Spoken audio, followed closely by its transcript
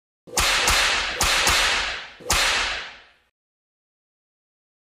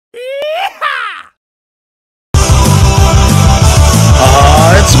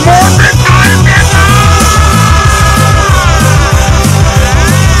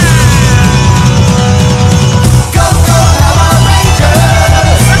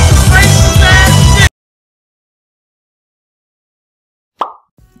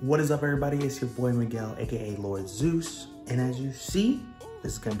What is up, everybody? It's your boy Miguel, aka Lord Zeus, and as you see,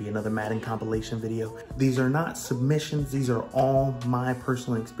 this is going to be another Madden compilation video. These are not submissions, these are all my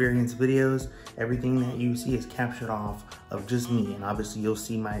personal experience videos. Everything that you see is captured off of just me, and obviously you'll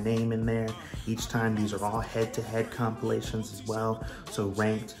see my name in there each time. These are all head-to-head compilations as well, so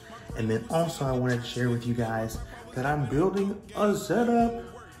ranked. And then also I wanted to share with you guys that I'm building a setup,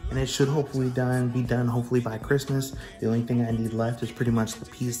 and it should hopefully be done hopefully by Christmas. The only thing I need left is pretty much the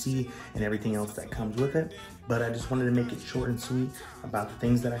PC and everything else that comes with it. But I just wanted to make it short and sweet about the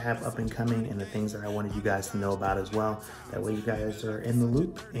things that I have up and coming and the things that I wanted you guys to know about as well. That way you guys are in the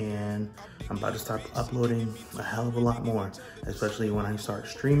loop, and I'm about to start uploading a hell of a lot more, especially when I start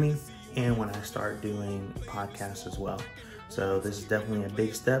streaming and when I start doing podcasts as well. So this is definitely a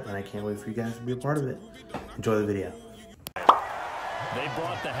big step, and I can't wait for you guys to be a part of it. Enjoy the video. They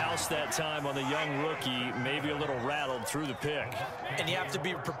bought the house that time on the young rookie, maybe a little rattled through the pick. And you have to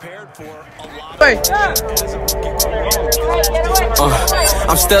be prepared for a lot of...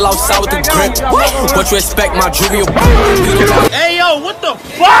 I'm still outside with the grip. What you expect, my juvie? Hey, yo, what the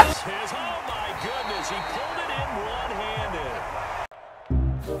fuck? Oh, my goodness, he pulled it in one-handed.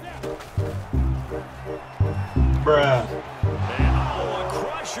 Bruh. And, oh, a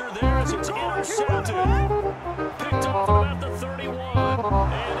crusher there as it's intercepted. Picked up from about the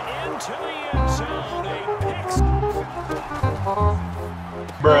 31 and into the end zone. A pick.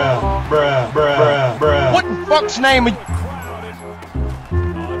 Bruh. What the fuck's name of...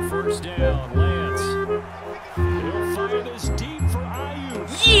 On first down, Lance. He'll fire this deep for Ayuk.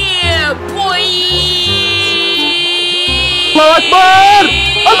 Yeah, boy! Allah Akbar!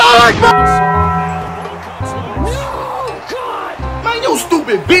 Allah Akbar! No, God! Man, you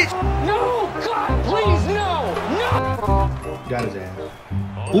stupid bitch! No, God, please, no! Got his ass.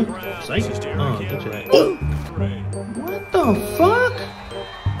 Ooh, psych. get your ass. Ooh. What the fuck?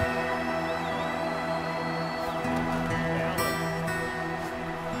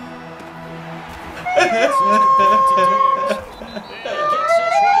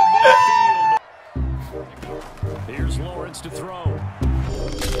 Here's Lawrence to throw.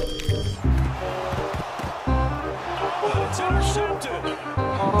 Oh, it's intercepted.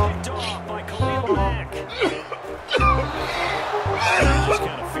 Picked off by Khalil Mack. Just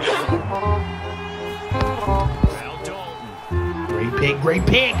kind of feel now Dalton. Great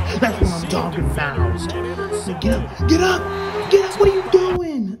pick. That's what I'm talking about. Get up. What are you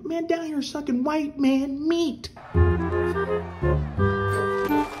doing? Man, down here sucking white man meat. They'll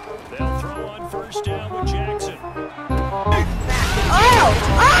throw on first down with Jackson.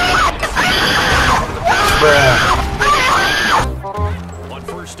 On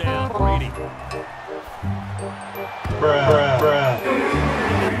first down, Brady.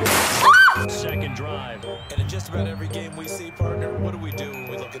 Second drive. And in just about every game we see, partner, what do we do when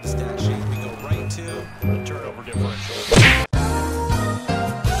we look at the stat sheet? We go right to The turnover differential.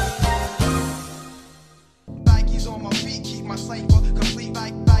 Nikes on my feet, keep my cipher complete.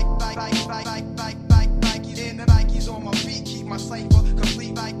 Nikes in the Nikes on my feet, keep my cipher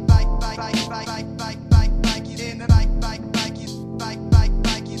complete. Nikes in the Nikes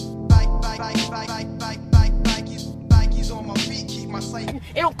on my feet, keep my cipher.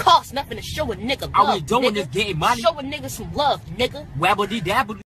 It don't cost nothing to show a nigga love. I was doing this getting money. Show a nigga some love, nigga. Wabbly dabble.